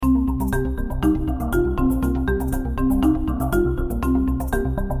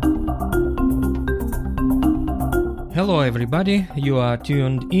Hello everybody, you are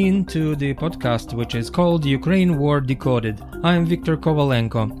tuned in to the podcast which is called Ukraine War Decoded. I am Viktor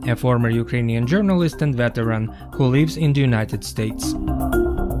Kovalenko, a former Ukrainian journalist and veteran who lives in the United States.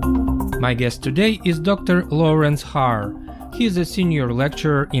 My guest today is Dr. Lawrence Haar. He is a senior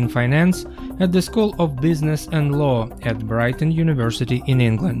lecturer in finance at the School of Business and Law at Brighton University in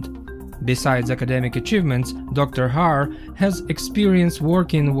England. Besides academic achievements, Dr. Haar has experience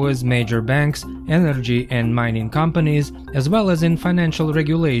working with major banks, energy and mining companies, as well as in financial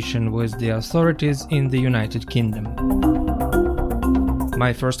regulation with the authorities in the United Kingdom.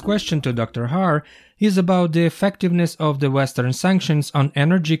 My first question to Dr. Haar is about the effectiveness of the Western sanctions on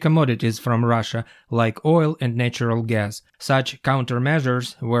energy commodities from Russia, like oil and natural gas. Such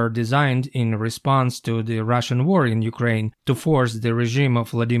countermeasures were designed in response to the Russian war in Ukraine to force the regime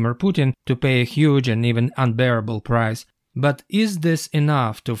of Vladimir Putin to pay a huge and even unbearable price. But is this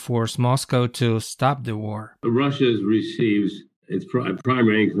enough to force Moscow to stop the war? Russia receives its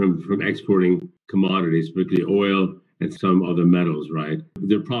primary income from exporting commodities, particularly oil and some other metals, right?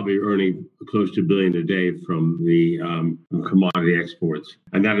 They're probably earning close to $1 billion a day from the commodity exports.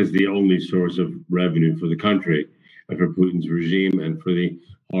 And that is the only source of revenue for the country and for Putin's regime and for the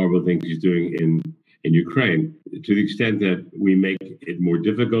horrible things he's doing in Ukraine. To the extent that we make it more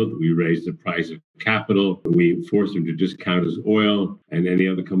difficult, we raise the price of capital, we force him to discount his oil and any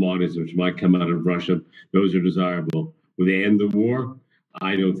other commodities which might come out of Russia, those are desirable. Will they end the war?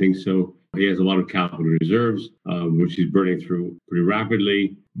 I don't think so. He has a lot of capital reserves, which he's burning through pretty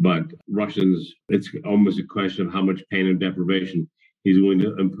rapidly. But Russians, it's almost a question of how much pain and deprivation he's willing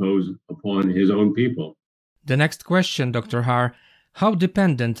to impose upon his own people. The next question, Dr. Haar, how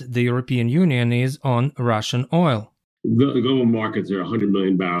dependent the European Union is on Russian oil? The global markets are 100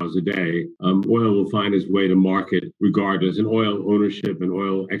 million barrels a day. Oil will find its way to market regardless. And oil ownership and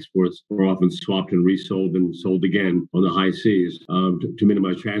oil exports are often swapped and resold and sold again on the high seas to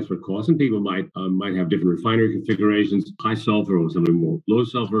minimize transport costs. And people might have different refinery configurations, high sulfur or something more low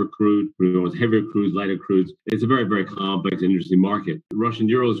sulfur crude, heavier crudes, lighter crudes. It's a very, very complex and interesting market. Russian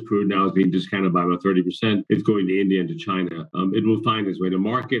Urals crude now is being discounted by about 30%. It's going to India and to China. It will find its way to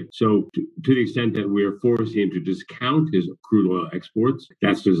market. So to the extent that we are forcing him to discount his crude oil exports,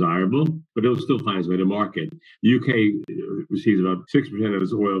 that's desirable, but it'll still find its way to market. The UK receives about 6% of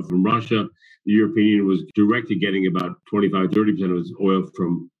its oil from Russia. The European Union was directly getting about 25-30% of its oil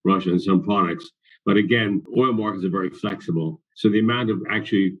from Russia and some products. But again, oil markets are very flexible. So the amount of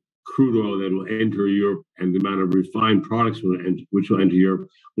actually crude oil that will enter Europe and the amount of refined products which will enter Europe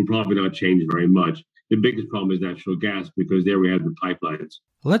will probably not change very much. The biggest problem is natural gas because there we have the pipelines.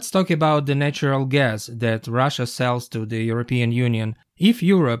 Let's talk about the natural gas that Russia sells to the European Union. If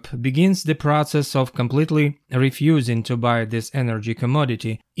Europe begins the process of completely refusing to buy this energy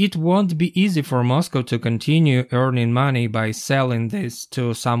commodity, it won't be easy for Moscow to continue earning money by selling this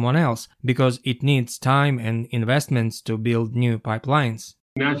to someone else because it needs time and investments to build new pipelines.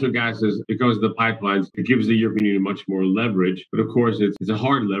 Natural gas is, because of the pipelines, it gives the European Union much more leverage. But of course, it's a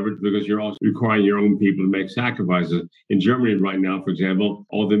hard leverage because you're also requiring your own people to make sacrifices. In Germany right now, for example,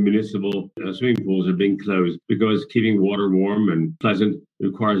 all the municipal swimming pools are being closed because keeping water warm and pleasant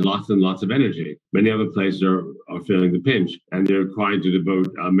requires lots and lots of energy. Many other places are feeling the pinch, and they're required to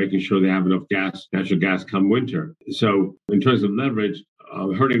devote making sure they have enough natural gas come winter. So in terms of leverage,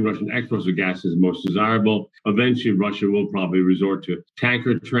 hurting Russian exports of gas is most desirable. Eventually, Russia will probably resort to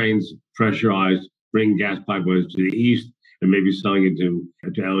tanker trains, pressurized, bring gas pipelines to the east, and maybe selling it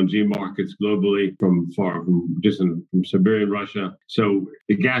to LNG markets globally from Siberian Russia. So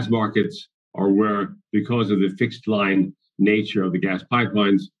the gas markets are where, because of the fixed line nature of the gas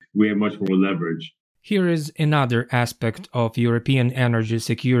pipelines, we have much more leverage. Here is another aspect of European energy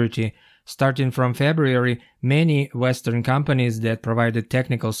security. Starting from February, many Western companies that provided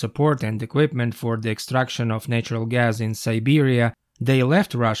technical support and equipment for the extraction of natural gas in Siberia, they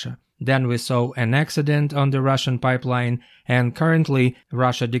left Russia. Then we saw an accident on the Russian pipeline, and currently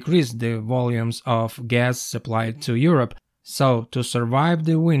Russia decreased the volumes of gas supplied to Europe. So, to survive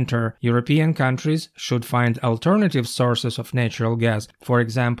the winter, European countries should find alternative sources of natural gas, for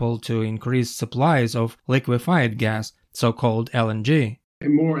example, to increase supplies of liquefied gas, so-called LNG.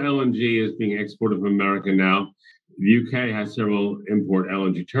 And more LNG is being exported from America now. The UK has several import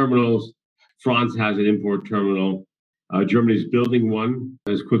LNG terminals. France has an import terminal. Germany is building one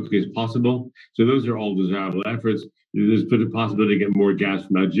as quickly as possible. So those are all desirable efforts. There's a possibility to get more gas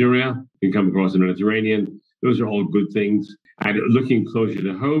from Algeria. You can come across the Mediterranean. Those are all good things. And looking closer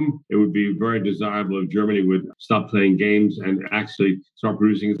to home, it would be very desirable if Germany would stop playing games and actually start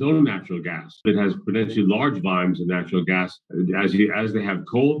producing its own natural gas. It has potentially large volumes of natural gas as they have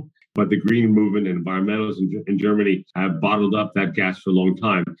coal. But the green movement and environmentalists in Germany have bottled up that gas for a long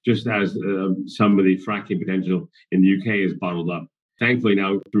time, just as some of the fracking potential in the UK is bottled up. Thankfully,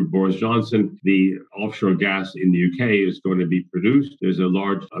 now through Boris Johnson, the offshore gas in the UK is going to be produced. There's a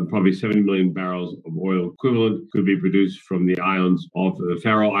large, probably 70 million barrels of oil equivalent could be produced from the islands of the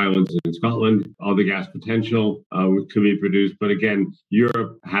Faroe Islands in Scotland. All the gas potential could be produced. But again,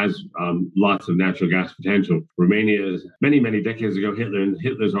 Europe has lots of natural gas potential. Romania is many decades ago,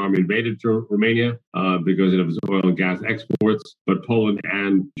 Hitler's army invaded Romania because of its oil and gas exports. But Poland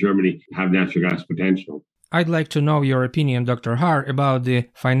and Germany have natural gas potential. I'd like to know your opinion, Dr. Haar, about the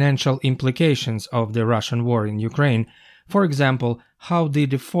financial implications of the Russian war in Ukraine. For example, how the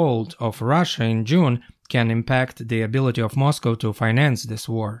default of Russia in June can impact the ability of Moscow to finance this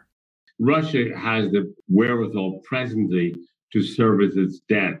war. Russia has the wherewithal presently to service its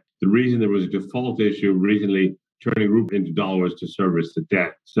debt. The reason there was a default issue recently turning ruble into dollars to service the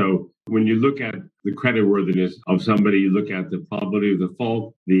debt. So when you look at the creditworthiness of somebody, you look at the probability of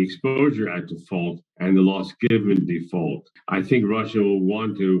default, the exposure at default, and the loss given default. I think Russia will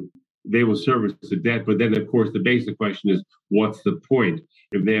they will service the debt, but then of course the basic question is, what's the point?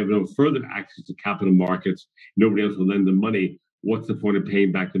 If they have no further access to capital markets, nobody else will lend them money, what's the point of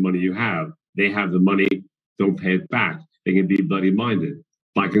paying back the money you have? They have the money, don't pay it back. They can be bloody-minded.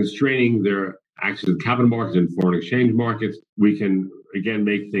 By constraining their access to capital markets and foreign exchange markets, we can, again,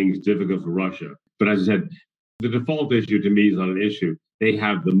 make things difficult for Russia. But as I said, the default issue to me is not an issue. They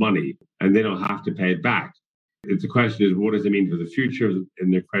have the money, and they don't have to pay it back. The question is, what does it mean for the future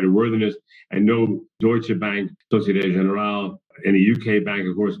and their creditworthiness? And no Deutsche Bank, Société Générale, any UK bank,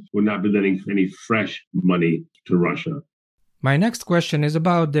 of course, would not be lending any fresh money to Russia. My next question is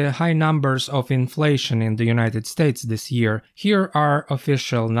about the high numbers of inflation in the United States this year. Here are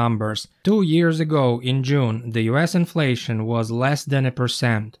official numbers. 2 years ago, in June, the US inflation was less than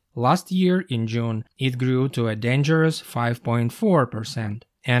 1%. Last year, in June, it grew to a dangerous 5.4%.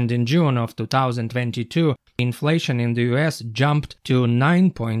 And in June of 2022, inflation in the US jumped to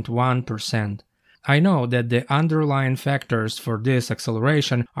 9.1%. I know that the underlying factors for this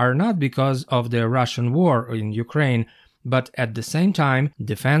acceleration are not because of the Russian war in Ukraine, but at the same time,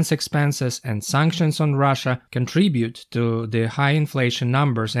 defense expenses and sanctions on Russia contribute to the high inflation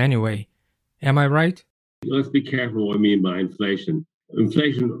numbers anyway. Am I right? Let's be careful what I mean by inflation.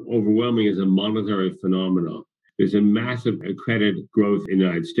 Inflation overwhelming is a monetary phenomenon. There's a massive credit growth in the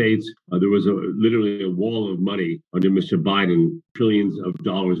United States. There was literally a wall of money under Mr. Biden. Trillions of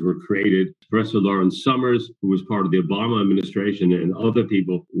dollars were created. Professor Lawrence Summers, who was part of the Obama administration, and other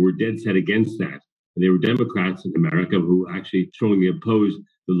people were dead set against that. They were Democrats in America who actually strongly opposed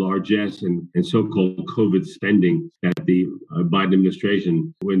the largesse and so-called COVID spending that the Biden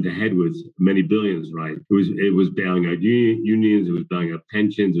administration went ahead with, many billions, right? It was bailing out unions, it was bailing out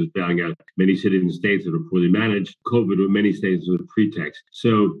pensions, it was bailing out many cities and states that were poorly managed. COVID in many states was a pretext.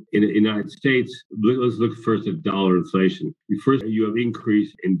 So in the United States, let's look first at dollar inflation. First, you have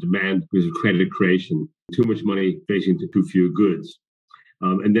increase in demand because of credit creation, too much money facing too few goods.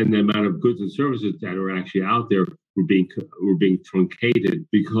 And then the amount of goods and services that are actually out there were being truncated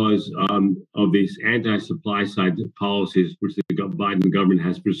because of these anti-supply side policies which the Biden government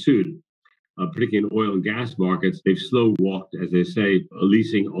has pursued. Particularly in oil and gas markets, they've slow walked, as they say,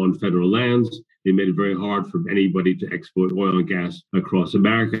 leasing on federal lands. They made it very hard for anybody to export oil and gas across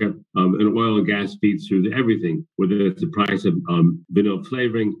America. And oil and gas feeds through everything, whether it's the price of vanilla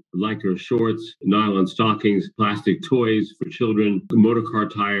flavoring, lycra shorts, nylon stockings, plastic toys for children, motor car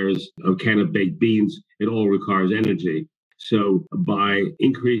tires, a can of baked beans. It all requires energy. So by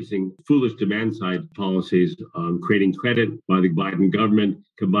increasing foolish demand side policies, creating credit by the Biden government,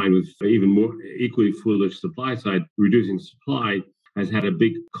 combined with even more equally foolish supply side, reducing supply, has had a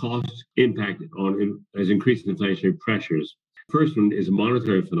big cost impact as increased inflationary pressures. First one is a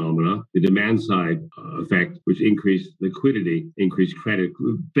monetary phenomena, the demand side effect, which increased liquidity, increased credit,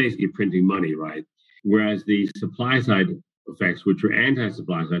 basically printing money, right? Whereas the supply side effects, which are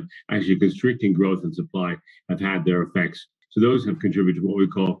anti-supply side, actually constricting growth and supply, have had their effects. So those have contributed to what we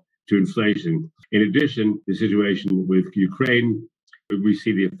call to inflation. In addition, the situation with Ukraine, we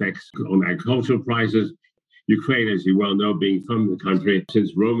see the effects on agricultural prices. Ukraine, as you well know, being from the country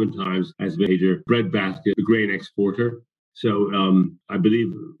since Roman times, as a major breadbasket grain exporter. So I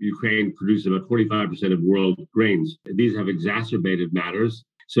believe Ukraine produces about 25% of world grains. These have exacerbated matters.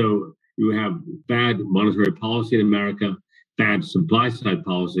 So you have bad monetary policy in America, bad supply side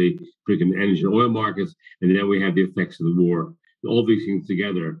policy, particularly in energy and oil markets, and then we have the effects of the war. All these things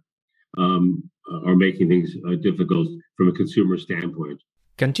together are making things difficult from a consumer standpoint.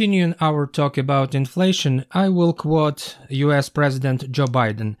 Continuing our talk about inflation, I will quote US President Joe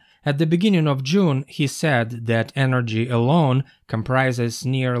Biden. At the beginning of June, he said that energy alone comprises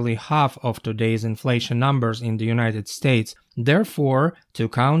nearly half of today's inflation numbers in the United States. Therefore, to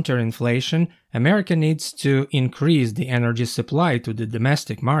counter inflation, America needs to increase the energy supply to the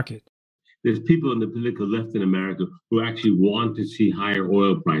domestic market. There's people in the political left in America who actually want to see higher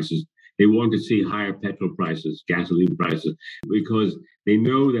oil prices. They want to see higher petrol prices, gasoline prices, because they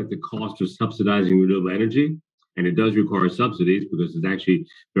know that the cost of subsidizing renewable energy, and it does require subsidies because it's actually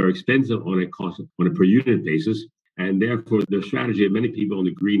very expensive on a per unit basis. And therefore, the strategy of many people on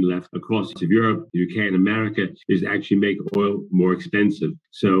the green left across Europe, the UK, and America is to actually make oil more expensive.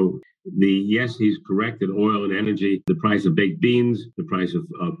 So yes, he's correct that oil and energy, the price of baked beans, the price of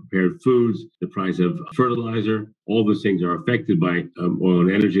prepared foods, the price of fertilizer, all those things are affected by oil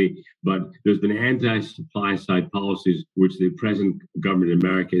and energy. But there's been anti-supply side policies which the present government in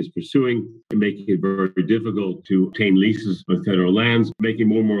America is pursuing, and making it very difficult to obtain leases on federal lands, making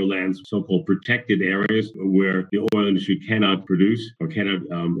more and more lands so-called protected areas where the oil industry cannot produce or cannot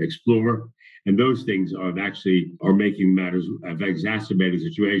explore. And those things are making matters, have exacerbated the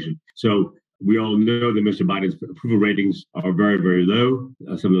situation. So we all know that Mr. Biden's approval ratings are very, very low,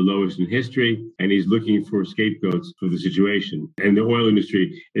 some of the lowest in history, and he's looking for scapegoats for the situation. And the oil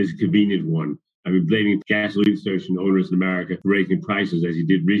industry is a convenient one. I mean, blaming gasoline station owners in America for raising prices, as he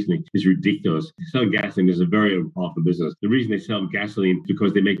did recently, is ridiculous. Selling gasoline is a very unprofitable business. The reason they sell gasoline is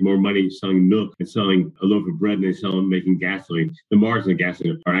because they make more money selling milk and selling a loaf of bread than they sell making gasoline. The margins of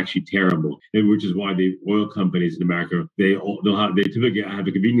gasoline are actually terrible, and which is why the oil companies in America, they typically have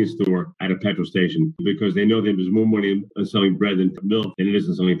a convenience store at a petrol station because they know that there's more money in selling bread and milk than it is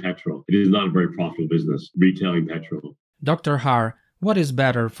in selling petrol. It is not a very profitable business, retailing petrol. Dr. Haar, what is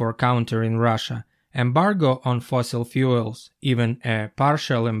better for countering Russia? Embargo on fossil fuels, even a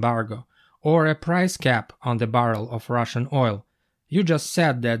partial embargo, or a price cap on the barrel of Russian oil? You just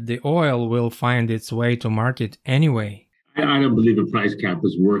said that the oil will find its way to market anyway. I don't believe a price cap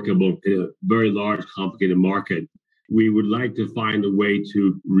is workable in a very large, complicated market. We would like to find a way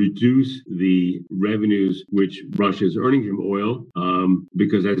to reduce the revenues which Russia is earning from oil,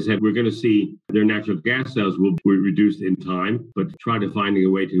 because, as I said, we're going to see their natural gas sales will be reduced in time, but try to finding a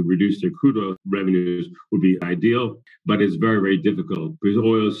way to reduce their crude oil revenues would be ideal. But it's very, very difficult because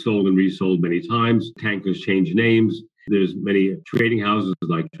oil is sold and resold many times. Tankers change names. There's many trading houses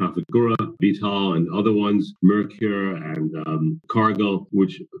like Trafigura, Vital, and other ones, Mercure and Cargill,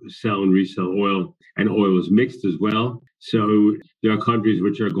 which sell and resell oil, and oil is mixed as well. So there are countries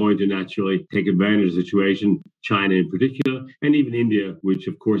which are going to naturally take advantage of the situation, China in particular, and even India, which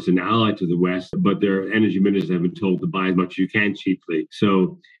of course is an ally to the West, but their energy ministers have been told to buy as much as you can cheaply.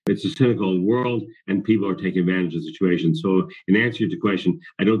 So it's a cynical world, and people are taking advantage of the situation. So in answer to your question,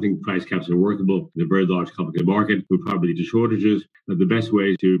 I don't think price caps are workable in a very large, complicated market. We'll probably lead to shortages. The best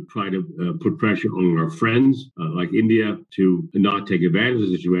way is to try to put pressure on our friends like India to not take advantage of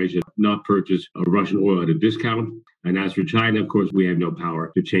the situation, not purchase Russian oil at a discount. And as for China, of course, we have no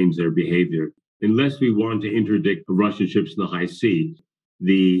power to change their behavior. Unless we want to interdict Russian ships in the high sea,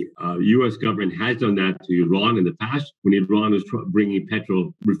 the U.S. government has done that to Iran in the past, when Iran was bringing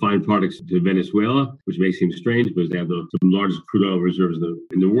refined products to Venezuela, which may seem strange because they have the largest crude oil reserves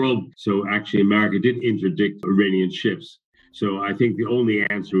in the world. So actually, America did interdict Iranian ships. So I think the only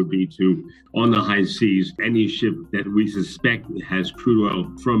answer would be to, on the high seas, any ship that we suspect has crude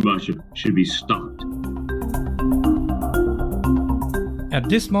oil from Russia should be stopped. At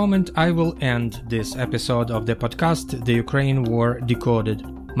this moment, I will end this episode of the podcast, The Ukraine War Decoded.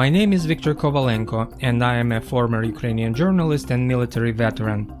 My name is Viktor Kovalenko, and I am a former Ukrainian journalist and military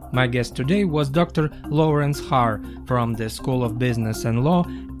veteran. My guest today was Dr. Lawrence Haar from the School of Business and Law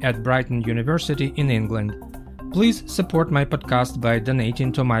at Brighton University in England. Please support my podcast by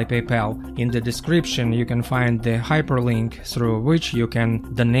donating to my PayPal. In the description, you can find the hyperlink through which you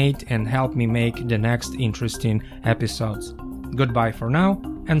can donate and help me make the next interesting episodes. Goodbye for now,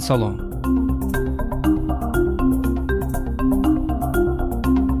 and so long.